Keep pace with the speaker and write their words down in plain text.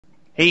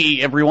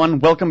Hey everyone,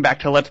 welcome back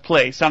to Let's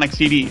Play Sonic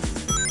CD.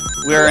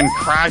 We're in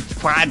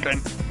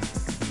Quadrant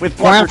with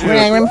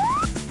Quadrant.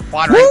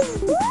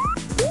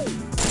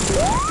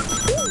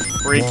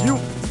 Break you.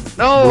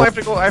 No, I have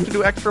to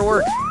do extra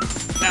work.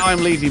 Now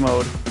I'm lazy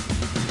mode.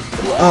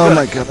 Oh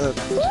my god.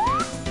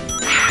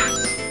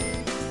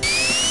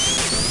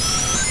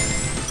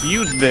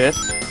 Use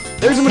this.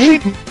 There's a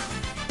machine.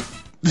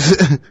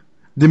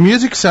 The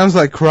music sounds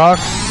like Croc.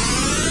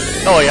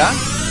 Oh yeah?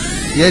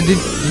 Yeah, did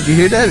you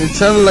hear that? It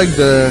sounded like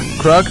the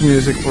Croc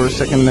music for a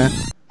second there.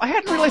 I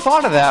hadn't really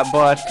thought of that,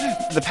 but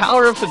the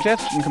power of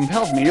suggestion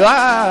compels me.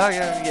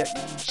 Yeah.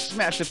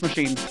 Smash this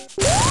machine.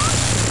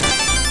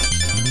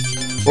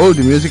 Oh,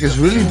 the music is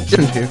really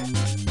different here.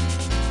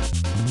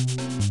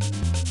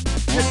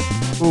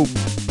 Ooh.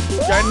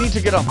 I need to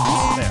get up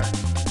there.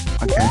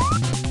 Okay.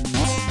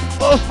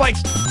 Oh,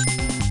 spikes!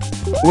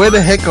 Where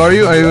the heck are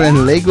you? Are you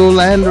in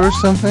Legoland or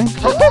something?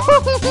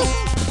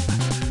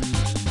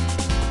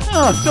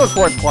 Oh, still a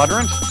fourth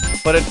quadrant,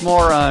 but it's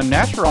more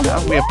natural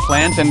now. We have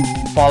plants and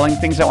falling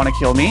things that want to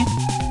kill me.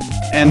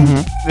 And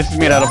this is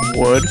made out of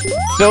wood.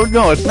 So,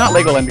 no, it's not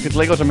Legoland because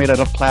Legos are made out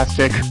of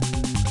plastic.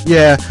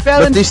 Yeah,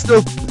 but they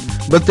still...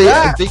 But they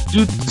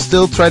do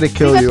still try to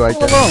kill you, I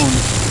guess.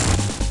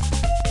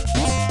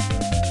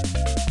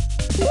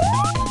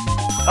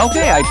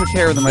 Okay, I took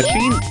care of the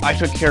machine. I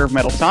took care of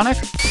Metal Sonic.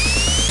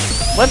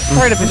 Let's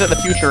try to visit the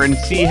future and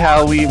see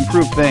how we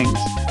improve things.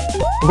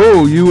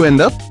 Oh, you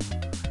end up?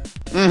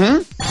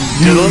 You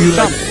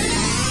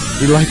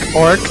like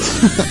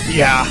arced?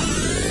 Yeah.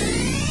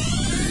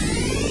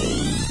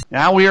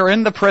 Now we are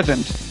in the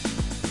present.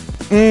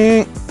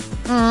 With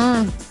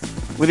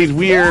these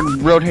weird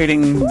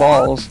rotating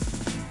balls.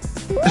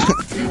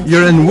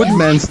 You're in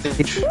Woodman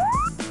stage.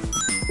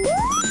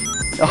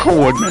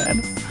 Oh,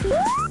 Woodman.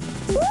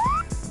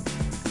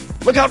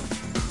 Look out!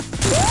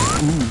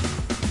 Ooh.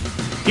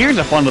 Here's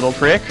a fun little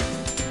trick.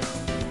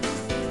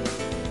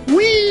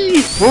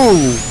 Whee!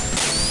 Ooh!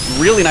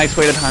 Really nice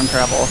way to time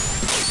travel.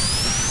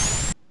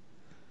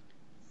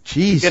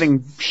 Jeez.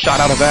 Getting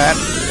shot out of that.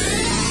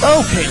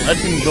 Okay,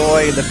 let's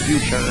enjoy the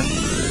future.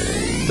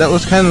 That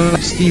was kind of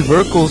like Steve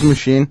Urkel's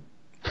machine.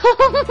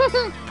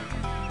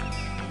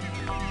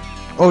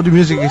 Oh, the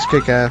music is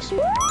kick-ass.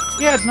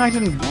 Yeah, it's nice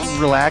and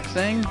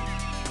relaxing.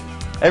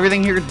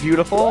 Everything here is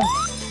beautiful.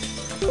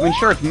 I mean,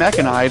 sure, it's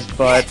mechanized,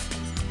 but...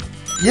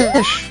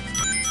 Yes!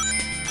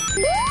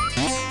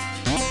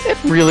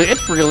 It's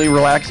really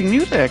relaxing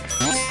music.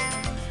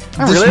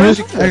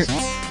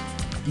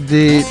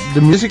 The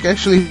music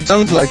actually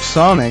sounds like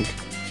Sonic.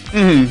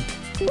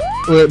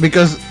 Well,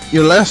 because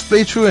your last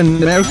playthrough and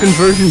the American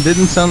version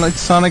didn't sound like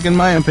Sonic in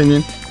my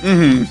opinion.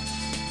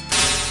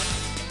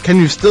 Can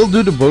you still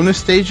do the bonus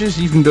stages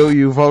even though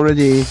you've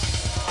already...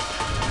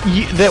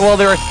 Well,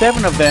 there are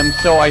 7 of them,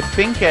 so I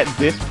think at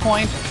this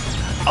point...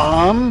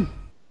 Let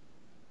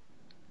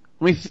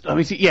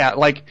me see. Yeah,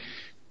 like...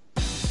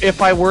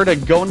 If I were to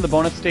go into the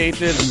bonus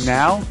stages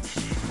now...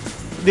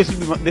 This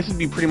would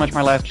be pretty much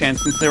my last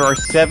chance, since there are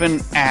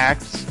 7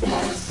 acts,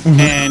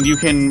 and you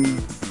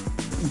can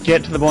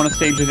get to the bonus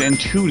stages in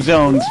 2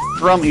 zones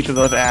from each of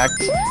those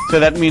acts. So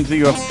that means that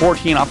you have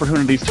 14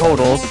 opportunities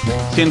total.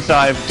 Since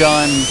I've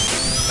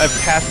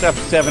passed up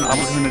 7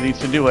 opportunities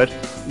to do it,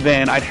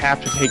 then I'd have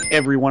to take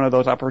every one of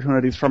those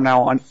opportunities from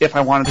now on if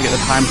I wanted to get the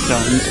time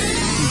stones.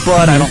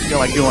 But I don't feel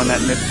like doing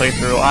that in this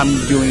playthrough.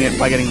 I'm doing it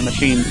by getting the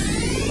machine.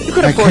 You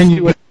could of course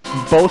do it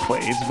both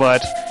ways,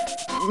 but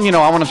you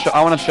know, I want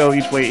to show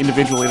each way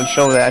individually to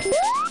show that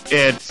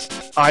you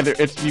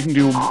can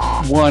do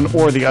one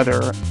or the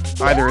other.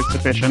 Either is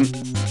sufficient.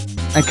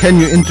 And can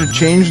you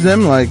interchange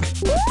them? Like,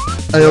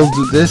 I'll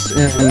do this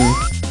and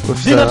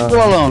with Do not go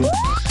alone.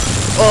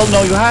 Well,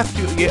 no, you have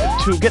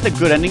to get the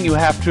good ending. You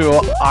have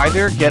to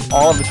either get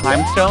all of the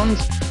time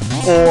stones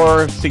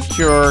or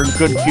secure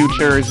good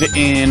futures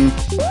in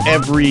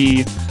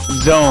every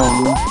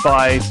zone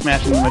by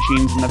smashing the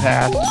machines in the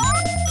past.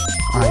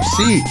 I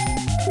see.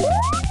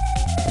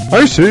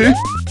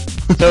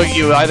 So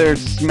you either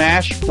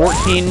smash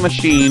 14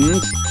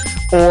 machines,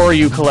 or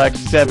you collect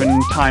 7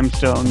 time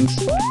stones.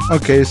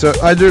 Okay, so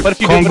either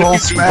combo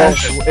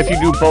smash. If you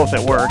do both,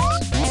 it works.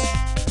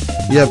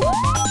 Yep.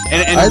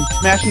 And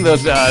smashing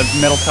those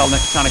Metal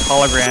Sonic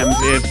holograms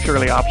is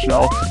purely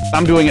optional.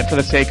 I'm doing it for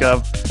the sake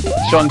of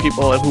showing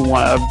people who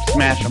want to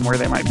smash them where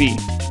they might be.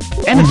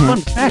 And it's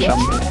fun to smash them.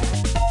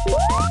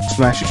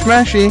 Smashy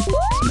smashy.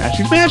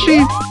 Smashy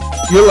smashy.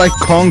 You're like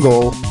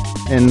Congo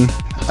in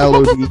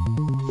LOD.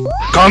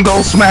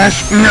 Congo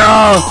smash!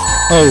 No!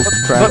 Oh,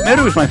 crap. But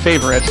Meru is my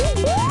favorite.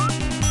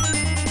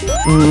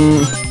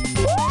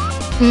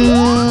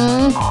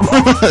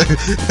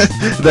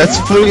 That's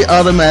fully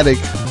automatic.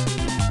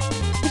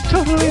 It's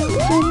totally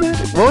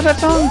automatic. What was that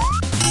song?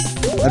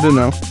 I don't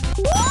know.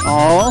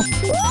 Aww.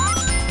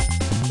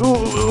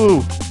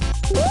 Ooh.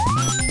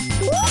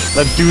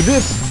 Let's do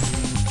this.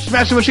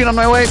 Smash the machine on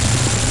my way.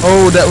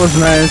 Oh, that was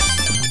nice.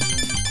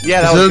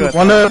 Yeah, that was good. Is that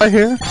one that I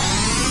hear?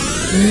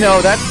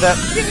 No, that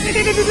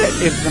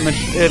is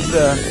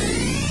the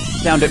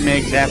sound it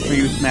makes after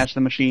you smash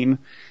the machine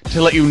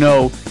to let you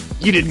know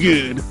You did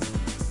good.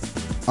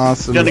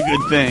 Awesome. You done a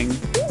good thing.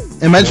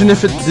 Imagine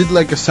if it did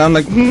like a sound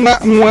like wah,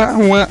 wah,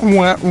 wah,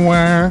 wah,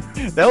 wah.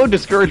 That would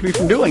discourage me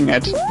from doing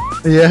it.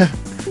 Yeah.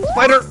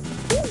 Spider!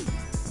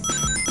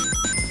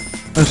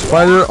 A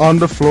spider on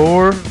the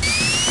floor.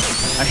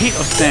 I hate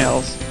those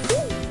snails.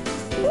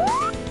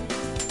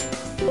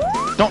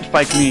 Don't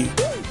spike me.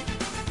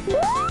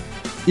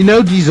 You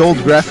know, these old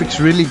graphics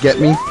really get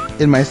me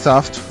in my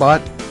soft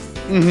spot.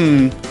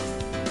 Mm-hmm.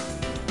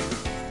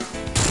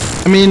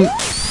 I mean,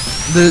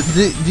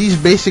 these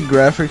basic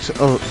graphics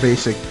are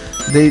basic.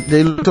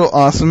 They look so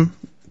awesome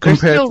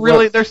compared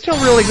to they're still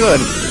really good.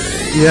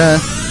 Yeah.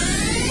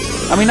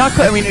 I mean,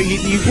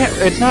 you can't.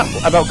 It's not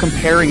about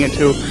comparing it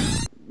to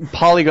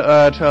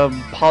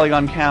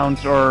polygon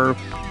count or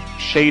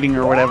shading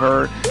or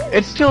whatever.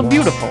 It's still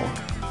beautiful.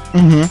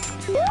 Mhm.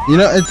 You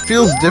know, it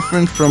feels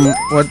different from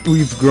what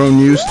we've grown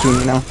used to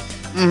now.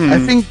 Mm-hmm. I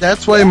think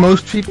that's why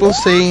most people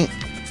say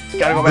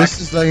Gotta go back. this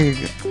is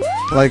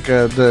like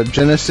the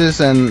Genesis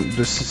and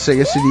the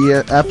Sega CD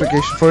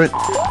application for it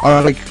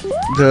are like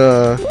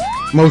the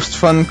most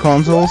fun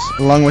consoles,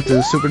 along with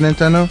the Super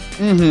Nintendo.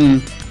 Mm-hmm.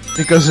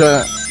 Because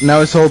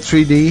now it's all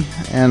 3D,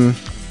 and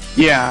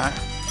yeah,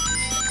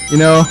 you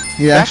know,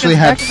 you actually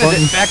had fun.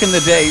 Back in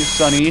the day,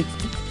 Sonny.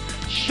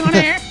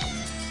 Shonny.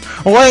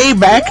 Way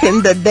back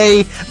in the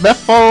day,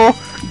 before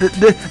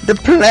the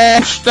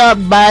plants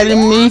stopped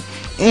biting me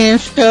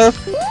and stuff,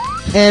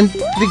 and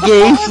the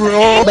games were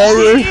all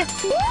better.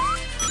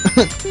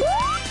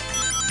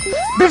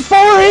 Before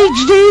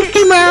HD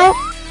came out,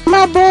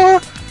 my boy.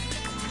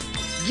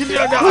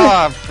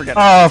 Forget it.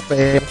 Oh,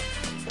 fail.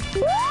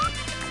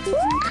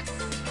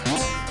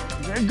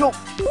 Go!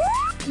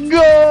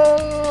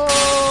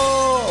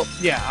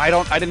 Yeah,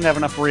 I didn't have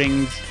enough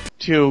rings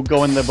to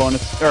go in the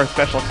bonus or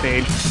special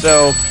stage,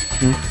 so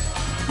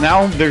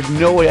now there's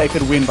no way I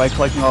could win by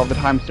collecting all of the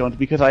time stones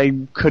because I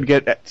could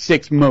get at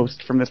 6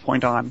 most from this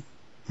point on.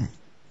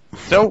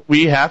 So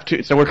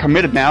we're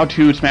committed now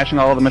to smashing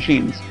all of the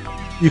machines.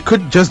 You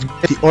could just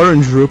get the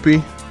orange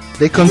rupee.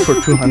 They come for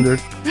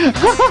 200.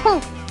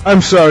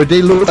 I'm sorry,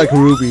 they look like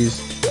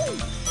rubies.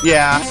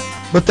 Yeah.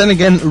 But then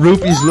again,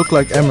 rupees look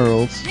like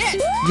emeralds.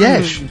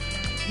 Yes.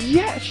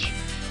 Yes.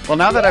 Well,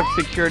 now that I've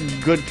secured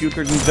good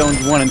futures in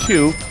zones 1 and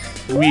 2,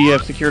 we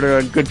have secured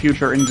a good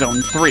future in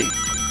zone 3.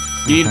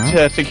 You need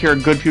to secure a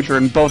good future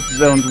in both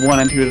zones 1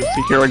 and 2 to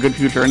secure a good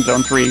future in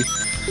zone 3.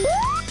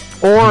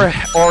 Or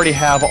already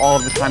have all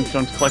of the time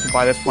stones collected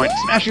by this point.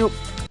 Smash you!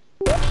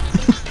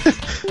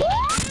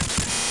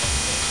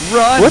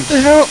 Run! What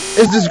the hell?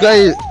 Is this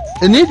guy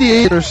an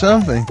idiot or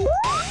something?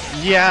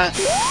 Yeah.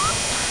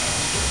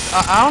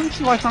 I don't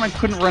see why Sonic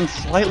couldn't run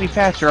slightly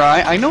faster.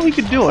 I know he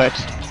could do it.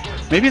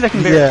 Maybe that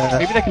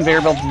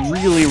conveyor belt's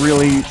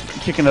really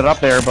kicking it up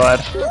there, but...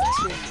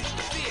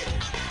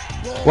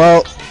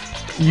 Well,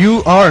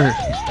 you are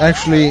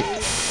actually...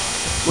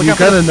 You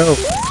gotta know.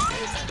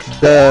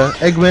 The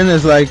Eggman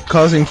is like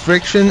causing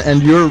friction,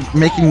 and you're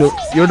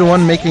the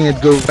one making it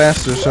go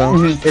faster. So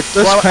it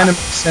does kind of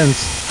make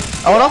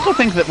sense. I would also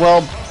think that,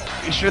 well,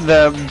 sure,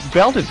 the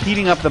belt is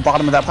heating up the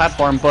bottom of that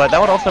platform, but that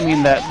would also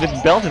mean that this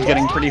belt is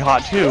getting pretty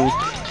hot too.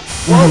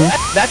 Well,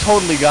 that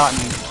totally got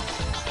me.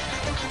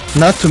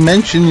 Not to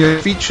mention, your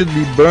feet should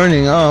be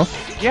burning off.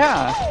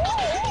 Yeah.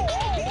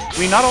 I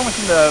mean, not only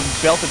from the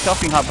belt itself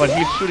being hot, but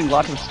he's shooting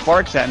lots of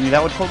sparks at me.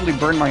 That would totally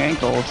burn my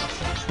ankles.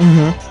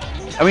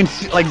 I mean,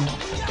 like,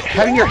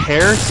 having your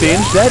hair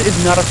singed, that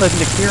is not a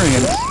pleasant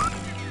experience.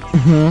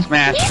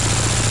 Smash.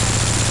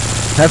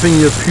 Having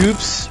your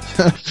pubes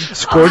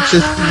scorched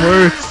is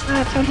worse.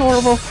 That sounds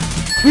horrible.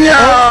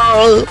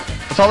 No!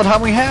 That's all the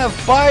time we have.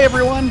 Bye,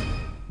 everyone.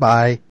 Bye.